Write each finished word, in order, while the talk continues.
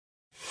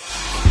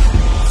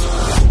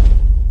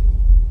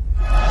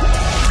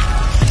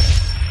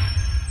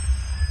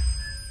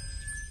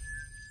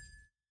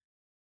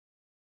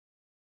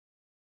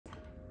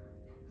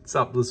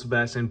What's up,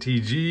 BlissfulBash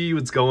MTG?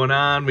 What's going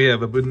on? We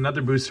have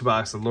another booster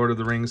box of Lord of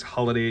the Rings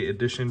Holiday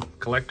Edition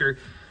Collector.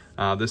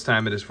 This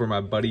time it is for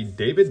my buddy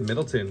David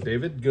Middleton.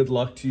 David, good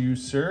luck to you,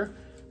 sir.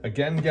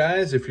 Again,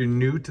 guys, if you're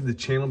new to the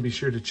channel, be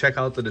sure to check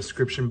out the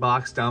description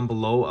box down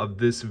below of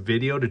this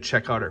video to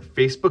check out our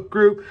Facebook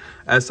group,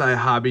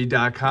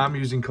 sihobby.com.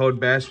 Using code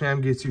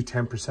BASHFAM gets you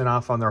 10%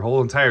 off on their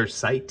whole entire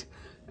site.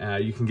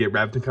 You can get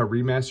Ravnica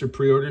Remastered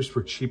pre-orders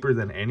for cheaper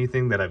than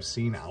anything that I've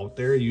seen out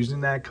there using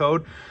that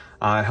code.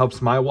 It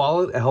helps my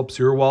wallet, it helps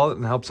your wallet,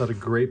 and it helps out a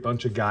great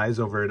bunch of guys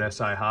over at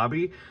SI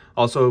Hobby.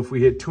 Also, if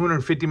we hit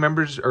 250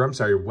 members, or I'm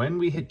sorry, when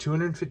we hit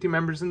 250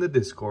 members in the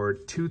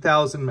Discord,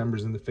 2,000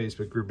 members in the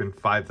Facebook group, and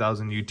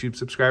 5,000 YouTube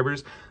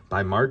subscribers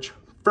by March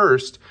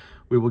 1st,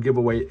 we will give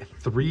away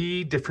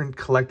 3 different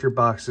collector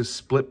boxes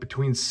split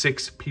between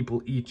 6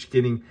 people each,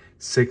 getting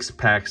 6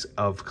 packs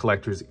of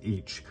collectors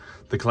each.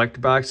 The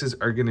collector boxes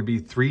are going to be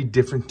 3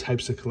 different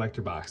types of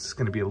collector boxes. It's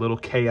going to be a little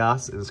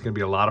chaos, and it's going to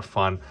be a lot of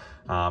fun.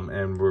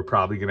 And we're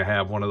probably going to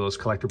have one of those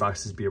collector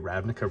boxes be a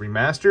Ravnica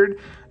Remastered,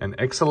 an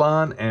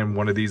Ixalan, and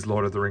one of these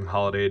Lord of the Ring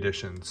Holiday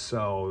Editions.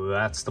 So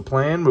that's the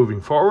plan moving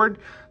forward.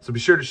 So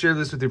be sure to share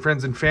this with your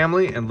friends and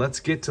family, and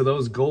let's get to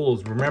those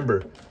goals.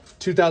 Remember,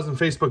 2,000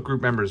 Facebook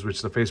group members,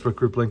 which the Facebook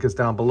group link is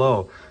down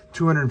below.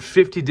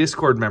 250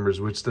 Discord members,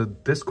 which the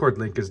Discord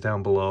link is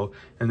down below.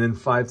 And then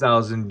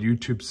 5,000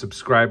 YouTube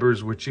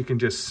subscribers, which you can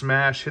just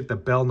smash, hit the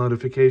bell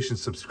notification,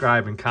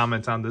 subscribe, and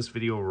comment on this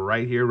video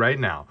right here, right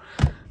now.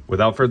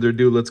 Without further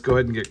ado, let's go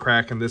ahead and get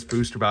cracking this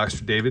booster box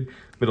for David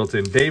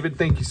Middleton. David,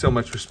 thank you so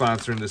much for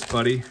sponsoring this,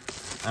 buddy.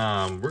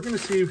 We're going to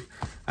see,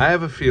 I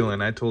have a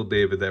feeling, I told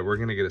David that we're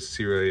going to get a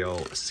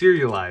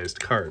serialized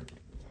card.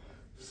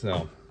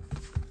 So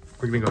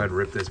we're going to go ahead and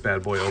rip this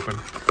bad boy open.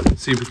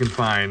 See if we can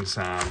find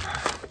some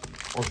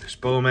Orcish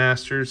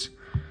Bowmasters,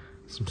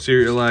 some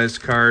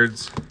serialized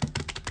cards,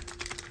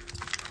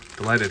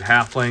 Delighted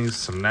Halflings,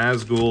 some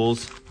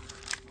Nazguls,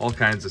 all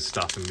kinds of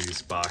stuff in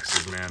these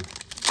boxes, man.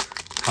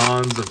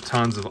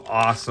 Tons of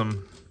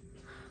awesome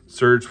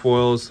Surge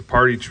foils, the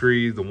Party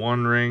Tree, the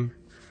One Ring.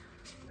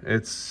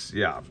 It's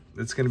going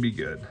to be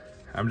good.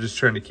 I'm just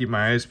trying to keep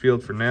my eyes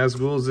peeled for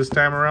Nazguls this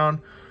time around.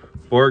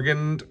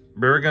 Burgund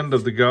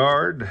of the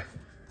Guard,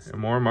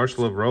 and more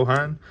Marshal of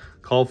Rohan.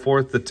 Call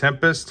Forth the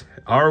Tempest.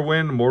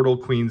 Arwen, Mortal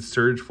Queen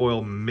Surge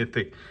foil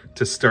mythic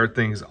to start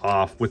things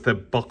off with the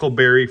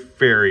Buckleberry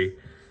Fairy.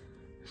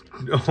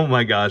 Oh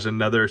my gosh,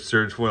 another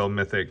Surge foil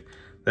mythic.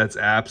 That's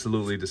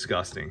absolutely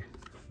disgusting.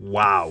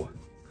 Wow.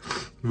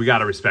 We got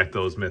to respect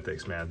those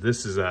mythics, man.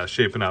 This is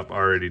shaping up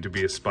already to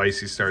be a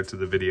spicy start to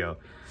the video.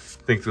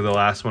 I think the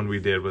last one we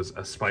did was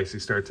a spicy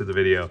start to the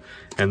video,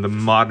 and the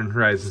Modern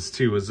Horizons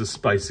 2 was a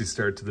spicy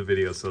start to the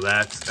video, so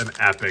that's an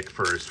epic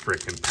first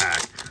freaking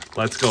pack.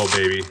 Let's go,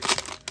 baby.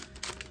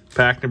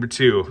 Pack number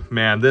 2.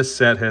 Man, this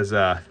set has,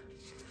 I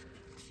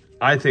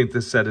think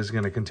this set is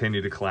going to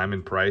continue to climb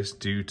in price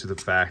due to the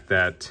fact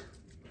that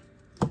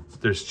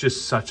there's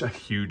just such a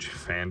huge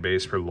fan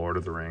base for Lord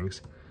of the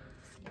Rings.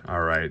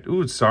 All right.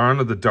 Ooh, Sauron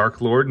of the Dark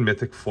Lord,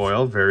 Mythic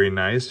Foil. Very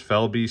nice.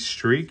 Felbeast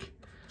Streak.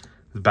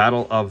 The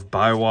Battle of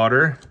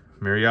Bywater.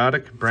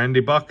 Meriodic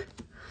Brandybuck.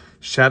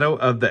 Shadow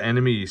of the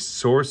Enemy.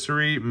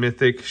 Sorcery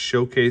Mythic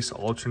Showcase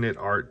Alternate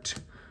Art.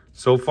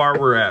 So far,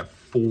 we're at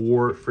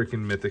 4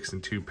 freaking Mythics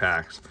in 2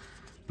 packs.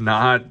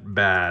 Not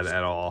bad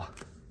at all.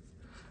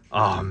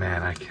 Oh,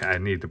 man. I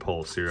need to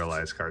pull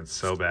serialized cards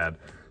so bad.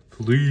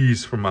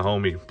 Please, for my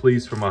homie.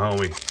 Please, for my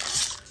homie.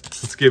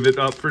 Let's give it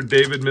up for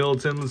David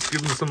Middleton. Let's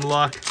give him some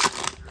luck.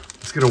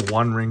 Let's get a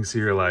One Ring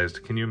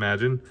serialized. Can you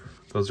imagine?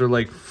 Those are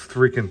like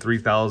freaking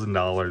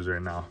 $3,000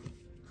 right now.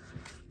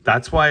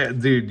 That's why,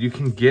 dude, you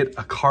can get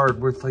a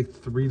card worth like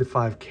 $3 to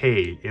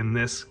 $5K in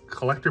this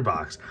collector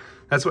box.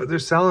 That's what they're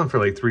selling for,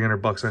 like 300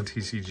 bucks on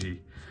TCG.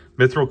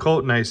 Mithril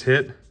Coat, nice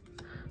hit.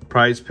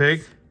 Prize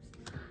Pig.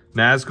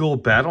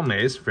 Nazgul Battle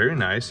Maze, very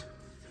nice.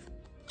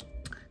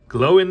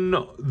 Glowing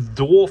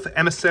Dwarf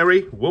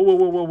Emissary. Whoa, whoa,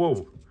 whoa, whoa,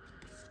 whoa.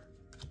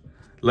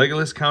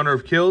 Legolas Counter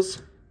of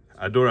Kills.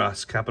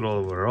 Adoras, Capital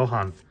of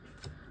Rohan.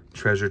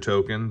 Treasure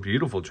token.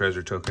 Beautiful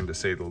treasure token, to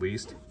say the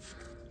least.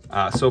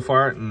 So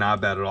far,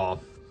 not bad at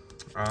all.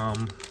 I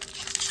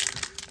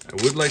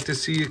would like to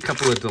see a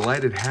couple of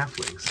Delighted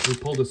Halflings. We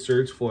pulled a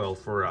Surge foil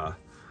for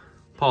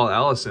Paul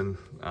Allison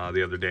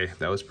the other day.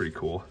 That was pretty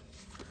cool.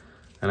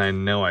 And I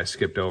know I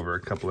skipped over a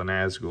couple of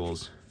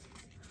Nazguls.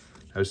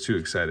 I was too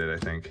excited,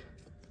 I think.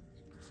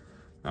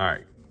 All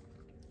right.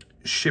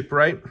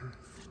 Shipwright.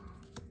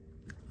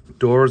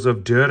 Doors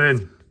of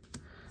Durin.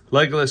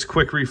 Legolas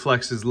Quick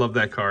Reflexes, love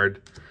that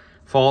card.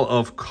 Fall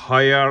of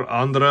Kayar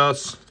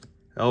Andras.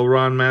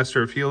 Elrond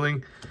Master of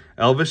Healing.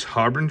 Elvish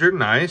Harbinger,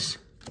 nice.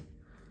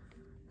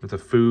 With a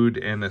food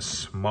and a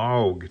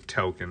smog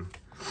token.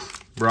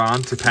 We're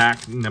on to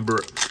pack number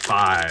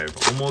 5.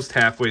 Almost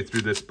halfway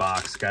through this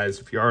box. Guys,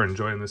 if you are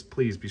enjoying this,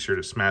 please be sure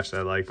to smash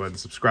that like button,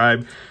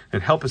 subscribe,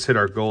 and help us hit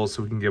our goals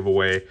so we can give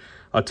away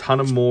a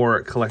ton of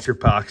more collector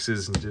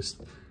boxes and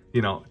just,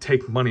 you know,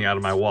 take money out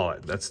of my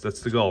wallet. That's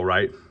the goal,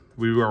 right?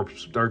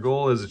 Our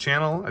goal as a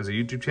channel, as a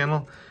YouTube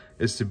channel,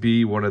 is to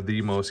be one of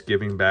the most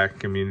giving back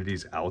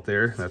communities out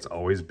there. That's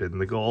always been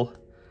the goal.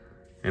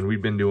 And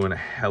we've been doing a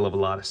hell of a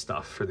lot of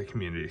stuff for the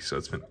community, so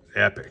it's been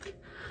epic.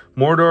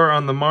 Mordor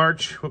on the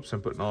march. Whoops,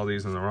 I'm putting all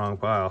these in the wrong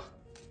pile.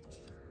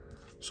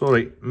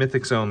 Sorry,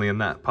 mythics only in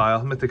that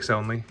pile. Mythics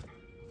only.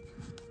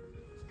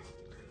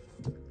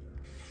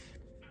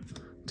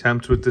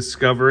 Attempt with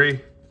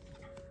Discovery.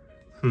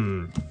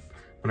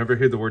 Whenever I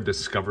hear the word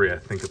Discovery, I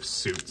think of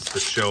Suits, the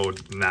show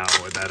now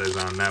that is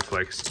on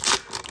Netflix.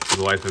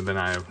 The wife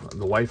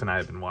and I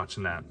have been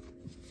watching that.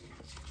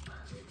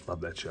 Love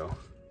that show.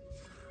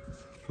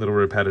 A little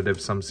repetitive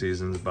some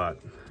seasons, but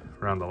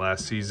around the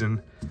last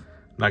season, I'm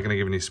not going to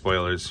give any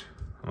spoilers.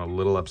 I'm a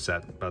little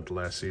upset about the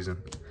last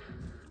season.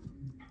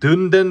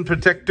 Dunden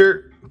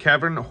Protector,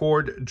 Cavern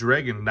Horde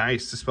Dragon.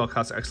 Nice. The spell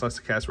costs X less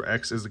to cast, where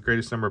X is the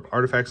greatest number of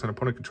artifacts an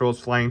opponent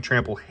controls. Flying,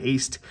 Trample,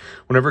 Haste.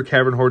 Whenever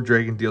Cavern Horde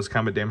Dragon deals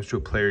combat damage to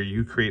a player,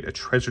 you create a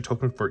treasure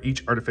token for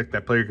each artifact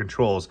that player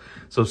controls.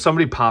 So if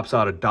somebody pops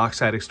out a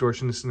Dockside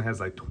Extortionist and has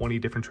like 20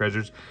 different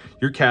treasures,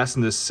 you're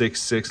casting this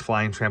 6/6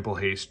 Flying, Trample,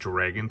 Haste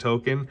Dragon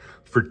token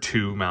for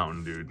 2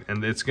 Mountain, dude.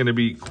 And it's going to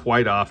be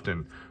quite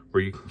often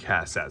where you can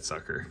cast that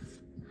sucker.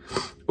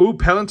 Ooh,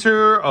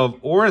 Palantir of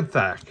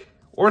Orthanc.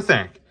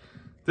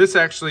 This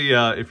actually,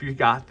 if you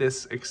got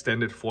this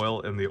extended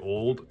foil in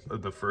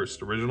the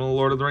first original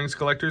Lord of the Rings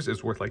collectors,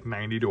 is worth like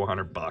 90 to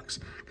 100 bucks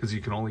because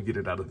you can only get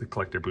it out of the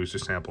collector booster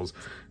samples.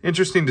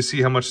 Interesting to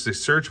see how much the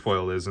Surge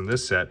foil is in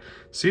this set.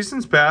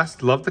 Seasons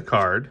past, love the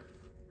card.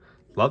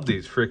 Love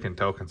these freaking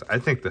tokens. I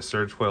think the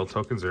Surge foil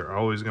tokens are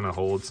always going to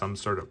hold some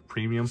sort of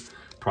premium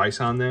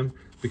price on them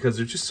because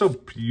they're just so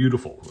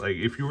beautiful. Like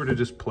if you were to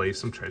just play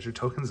some treasure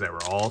tokens that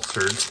were all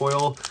Surge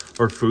foil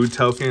or food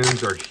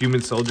tokens or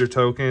human soldier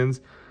tokens,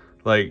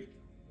 like,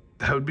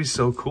 that would be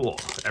so cool.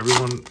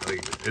 Everyone,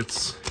 like,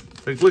 it's,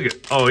 like, look at,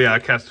 oh yeah, I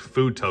cast a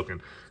food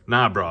token.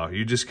 Nah, bro,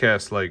 you just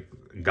cast, like,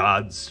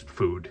 God's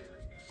food.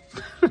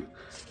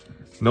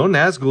 No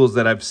Nazguls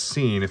that I've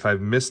seen. If I've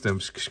missed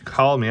them,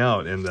 call me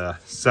out in the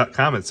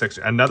comment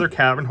section. Another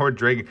Cavern Horde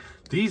Dragon.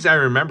 These, I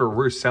remember,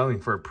 were selling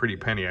for a pretty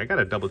penny. I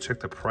gotta double check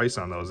the price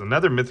on those.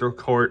 Another Mithril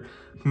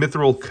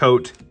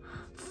Coat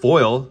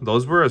foil.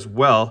 Those were as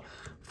well.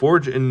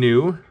 Forge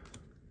Anew.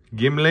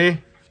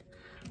 Gimli.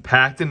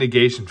 Pact and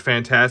Negation,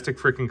 fantastic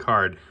freaking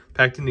card.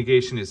 Pact and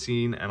Negation is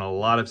seen in a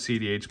lot of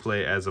CDH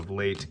play as of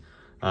late,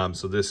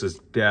 so this is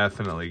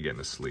definitely getting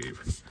a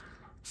sleeve.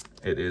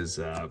 It is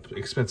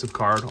expensive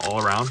card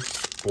all around,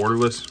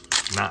 borderless.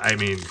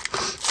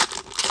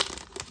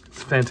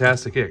 It's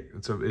fantastic.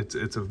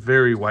 It's a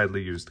very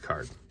widely used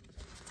card.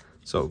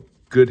 So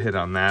good hit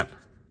on that.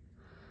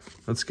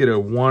 Let's get a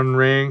 1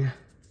 ring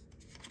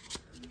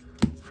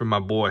from my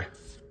boy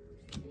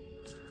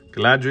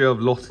Galadriel of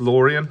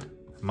Lothlorien.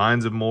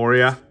 Mines of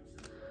Moria.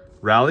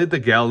 Rally the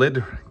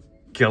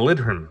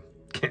Galidrim.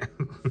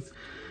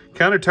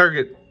 Counter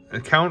target.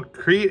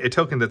 Create a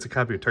token that's a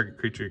copy of target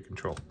creature you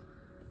control.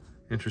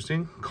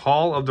 Interesting.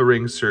 Call of the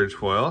Ring Surge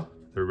foil.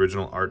 The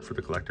original art for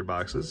the collector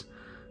boxes.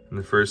 In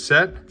the first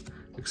set.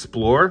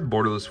 Explore.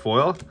 Borderless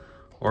foil.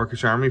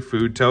 Orcish Army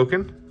food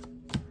token.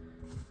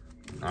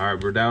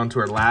 Alright, we're down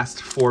to our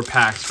last 4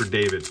 packs for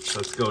David.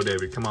 Let's go,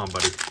 David. Come on,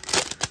 buddy.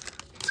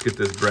 Let's get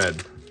this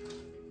bread.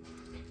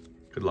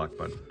 Good luck,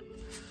 bud.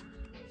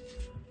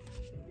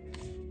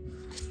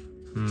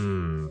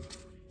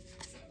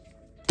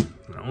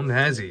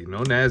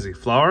 No Nazi.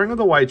 Flowering of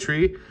the White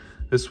Tree.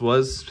 This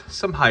was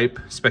some hype,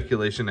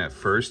 speculation at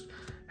first.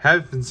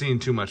 Haven't been seeing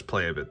too much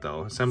play of it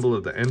though. Symbol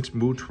of the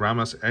Entmut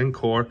Ramas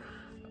Encor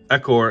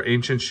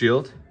Ancient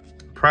Shield.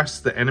 Press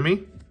the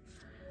enemy.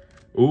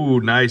 Ooh,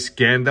 nice.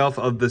 Gandalf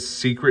of the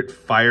Secret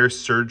Fire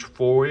Surge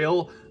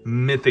foil.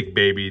 Mythic,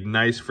 baby.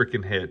 Nice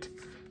freaking hit.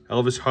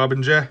 Elvis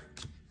Hobbinger.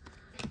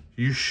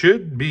 You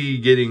should be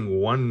getting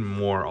 1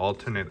 more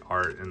alternate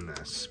art in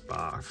this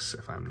box,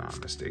 if I'm not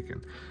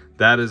mistaken.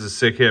 That is a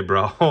sick hit,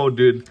 bro. Oh,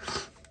 dude.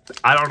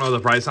 I don't know the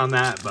price on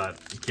that, but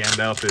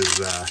Gandalf is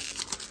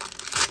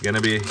going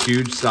to be a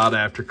huge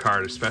sought-after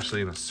card, especially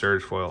in a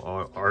Surge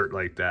foil art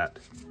like that.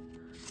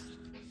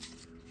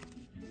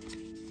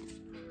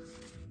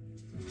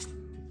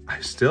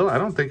 I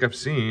don't think I've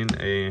seen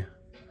a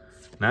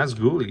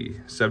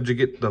Nazguli.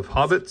 Subjugate of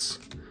Hobbits.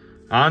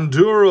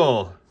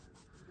 Anduril.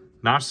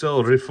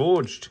 Narsil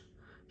Reforged,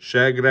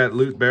 Shagrat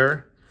Loot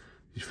Bearer,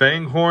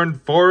 Fanghorn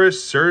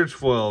Forest Surge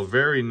foil,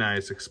 very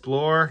nice.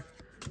 Explore,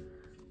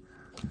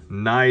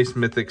 nice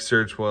Mythic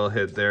Surge foil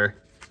hit there.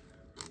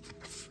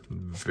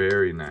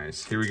 Very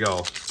nice. Here we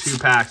go. 2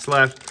 packs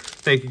left.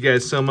 Thank you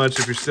guys so much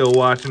if you're still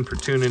watching, for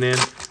tuning in.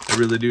 I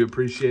really do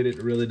appreciate it.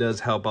 It really does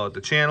help out the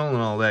channel and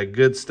all that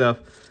good stuff.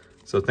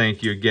 So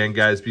thank you again,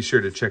 guys. Be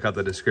sure to check out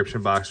the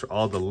description box for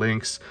all the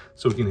links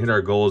so we can hit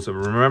our goals.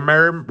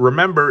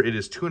 Remember, it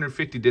is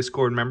 250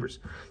 Discord members,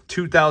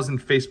 2,000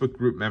 Facebook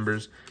group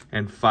members,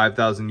 and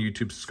 5,000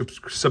 YouTube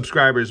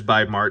subscribers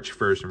by March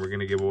 1st. And we're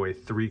going to give away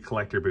 3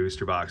 collector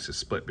booster boxes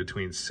split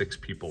between 6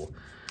 people.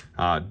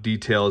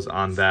 Details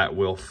on that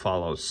will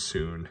follow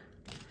soon.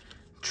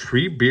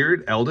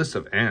 Treebeard, Eldest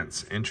of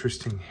Ents.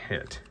 Interesting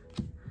hit.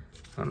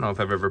 don't know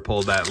if I've ever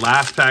pulled that.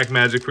 Last pack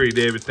magic for you,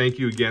 David. Thank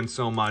you again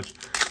so much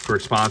for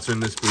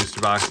sponsoring this booster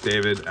box,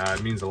 David.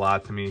 It means a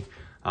lot to me.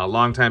 A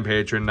longtime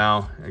patron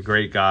now, a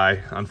great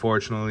guy.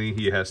 Unfortunately,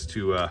 he has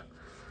to...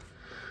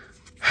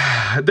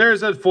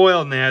 There's a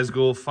foil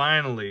Nazgul,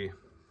 finally.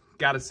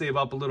 Got to save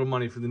up a little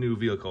money for the new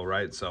vehicle,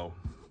 right? So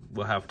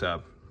we'll have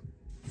to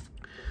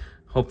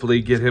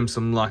hopefully get him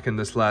some luck in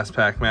this last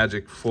pack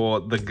magic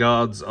for the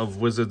gods of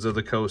Wizards of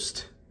the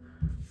Coast.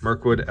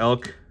 Mirkwood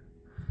Elk,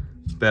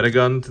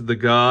 Bedegund the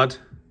God,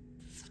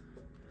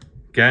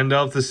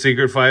 Gandalf the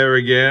Secret Fire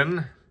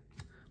again,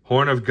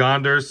 Horn of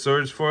Gondor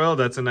Surge Foil,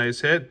 that's a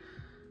nice hit.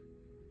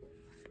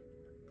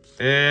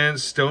 And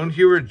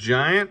Stonehewer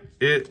Giant.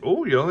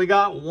 Oh, you only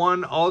got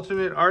one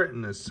alternate art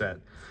in this set.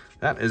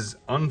 That is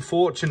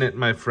unfortunate,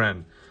 my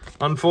friend.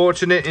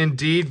 Unfortunate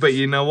indeed, but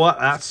you know what?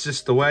 That's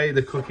just the way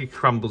the cookie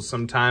crumbles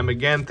sometime.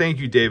 Again, thank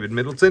you, David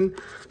Middleton,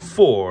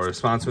 for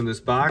sponsoring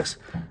this box.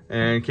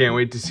 And can't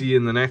wait to see you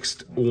in the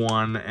next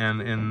one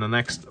and in the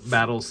next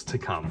battles to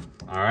come.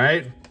 All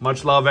right?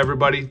 Much love,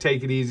 everybody.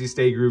 Take it easy,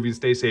 stay groovy,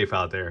 stay safe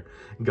out there.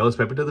 Ghost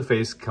Pepper to the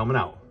face coming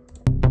out.